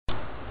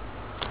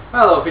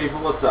Hello people,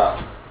 what's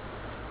up?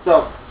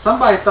 So,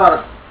 somebody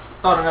thought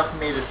enough of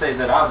me to say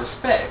that I was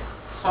fake.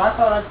 So I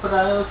thought I'd put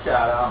out a little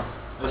shout out.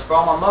 It's for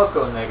all my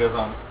moco niggas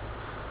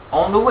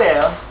on the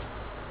web.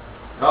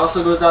 It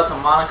also goes out to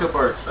Monica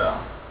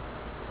Birchfell.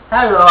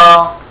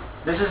 Hello,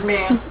 this is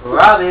me,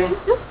 Robbie.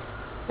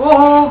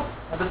 Woohoo!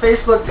 I'm the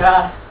Facebook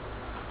guy.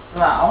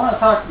 Now, I want to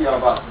talk to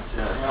y'all about some shit,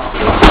 you know.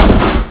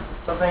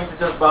 Some things that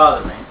just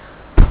bother me.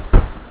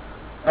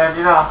 And,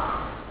 you know,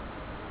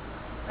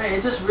 hey,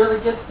 it just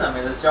really gets to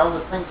me that y'all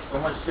would think so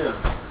much shit of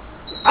me.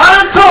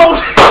 I'm told!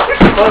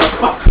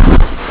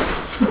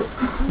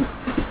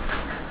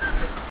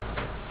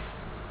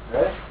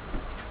 Ready?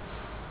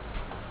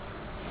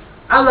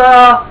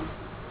 Hello!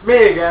 It's me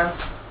again.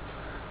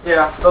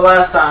 Yeah, the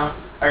last time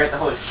I got the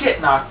whole shit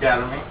knocked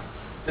out of me.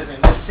 Sitting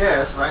in this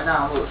chair, so right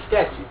now I'm a little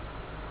sketchy.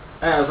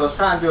 Anyways, I was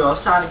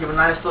trying to give a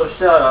nice little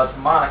shout out to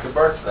Monica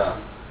Birchfell.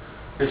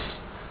 Because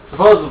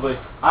supposedly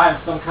I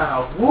am some kind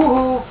of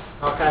woohoo,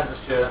 all kinds of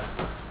shit.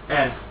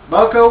 And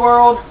Moco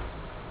World.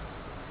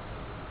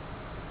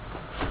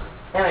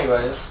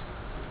 Anyways,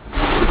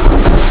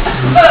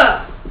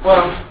 what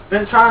I've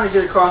been trying to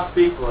get across to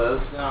people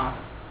is, you know,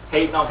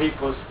 hating on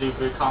people is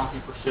stupid, calling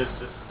people shit's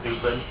just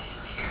stupid.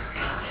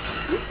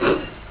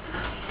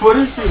 What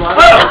is she like?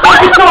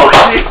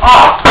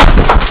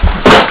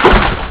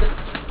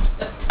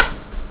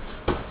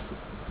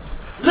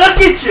 Look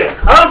at you!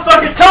 I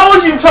fucking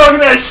told you I'm talking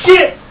that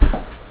shit!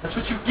 That's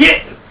what you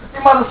get! You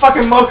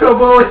motherfucking Moco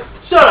bully!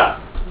 Shut up!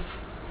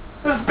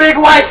 This big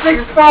white thing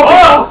is falling!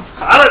 Oh!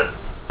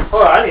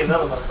 I need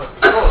another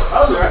motherfucking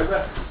I'll be right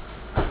back.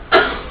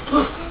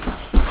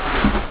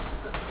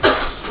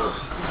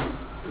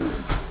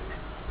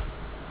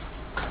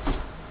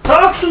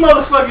 Talk some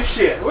motherfucking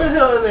shit! Where the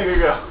hell did that nigga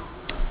go?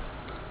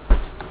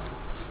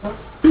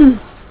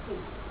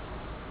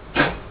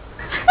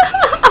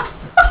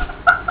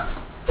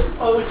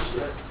 Holy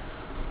shit.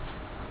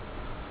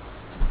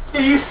 Do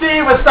you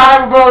see what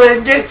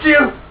cyberbullying gets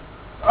you?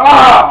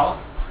 Oh!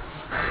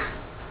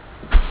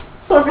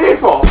 Some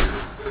people,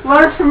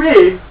 learn from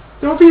me.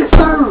 Don't be a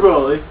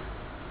cyberbully.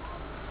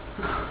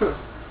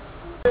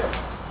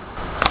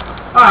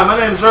 Alright, my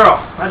name's Earl.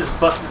 I just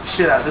busted the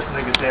shit out of this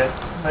nigga's head.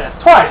 Man,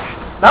 twice.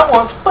 Not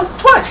once, but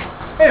twice.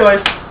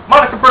 Anyways,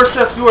 Monica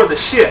Birchfell, you are the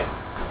shit.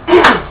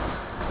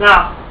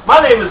 Now, my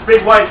name is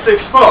Big White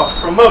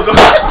 6'4" from Moco.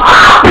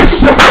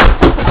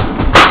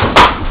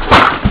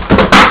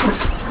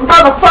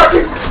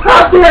 Motherfucker!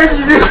 How dare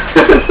you do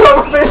this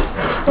over me?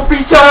 I'll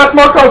beat your ass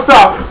Moco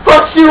style.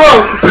 Fuck you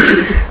up!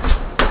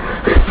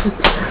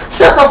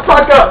 Shut the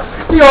fuck up!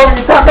 You over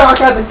here talking all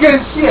kinds of good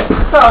shit.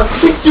 I'll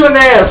kick you in the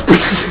ass.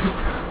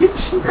 Get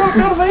the shit back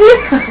out of my ear.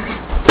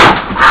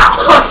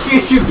 Fuck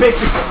you big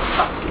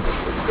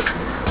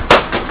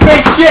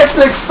big shit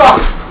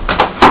 6'4".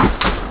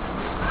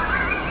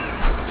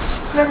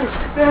 There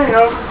you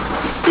go.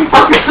 You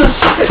fucking some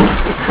shit.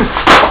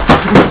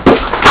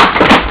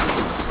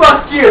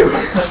 Fuck you.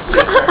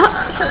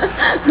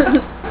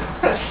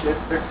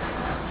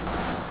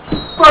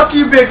 Fuck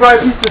you, big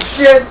white piece of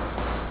shit.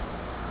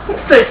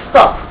 Say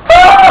stop.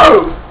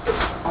 Oh!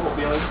 I'm gonna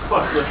be on this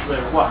fuck list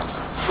later. Watch.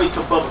 Wait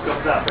till Bubba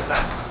comes out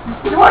tonight.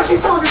 Why you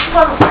talking this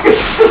motherfucking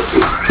shit?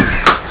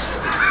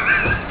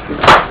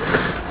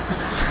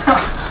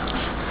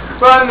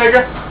 Run,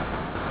 nigga.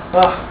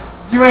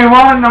 You ain't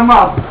wanting no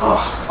more.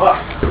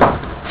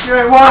 You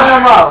ain't wanting no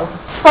more.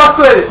 Fuck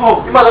with it.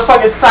 Oh, you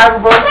motherfucking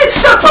cyberbully.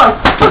 Hey, shut up.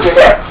 Look at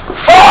here.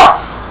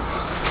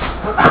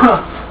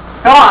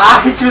 Come on,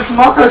 I'll hit you with some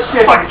Moco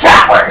shit. Fucking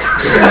coward.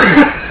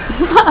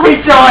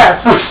 Beat your ass.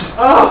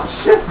 Oh,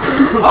 shit.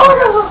 Oh,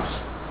 my gosh.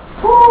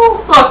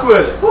 Woo. Fuck with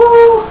it.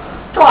 Woo.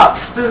 Stop.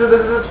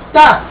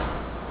 Stop.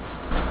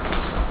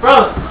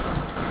 Brother,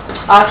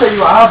 I'll tell you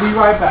what, I'll be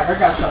right back. I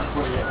got something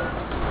for you.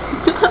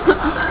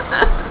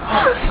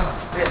 Oh, son of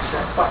a bitch,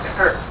 that fucking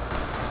hurt.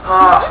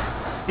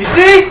 You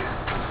see?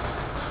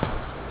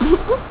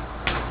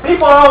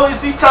 People always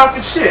be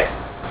talking shit.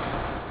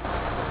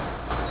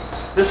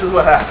 This is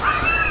what happened.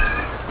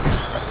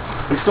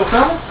 We still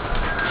filming?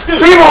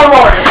 People are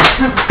morning.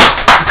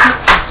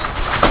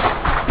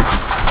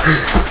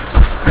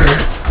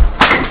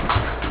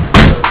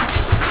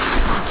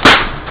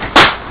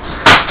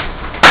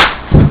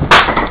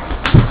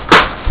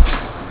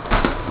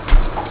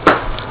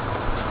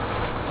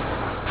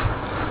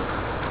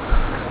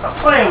 I'm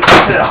playing with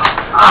yourself.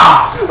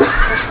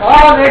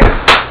 Oh, nigga.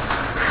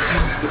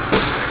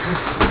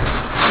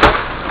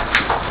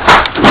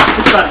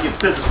 It's about to get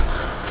physical.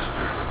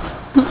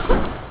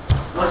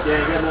 Lucky I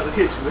ain't got nothing to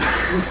hit you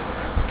with.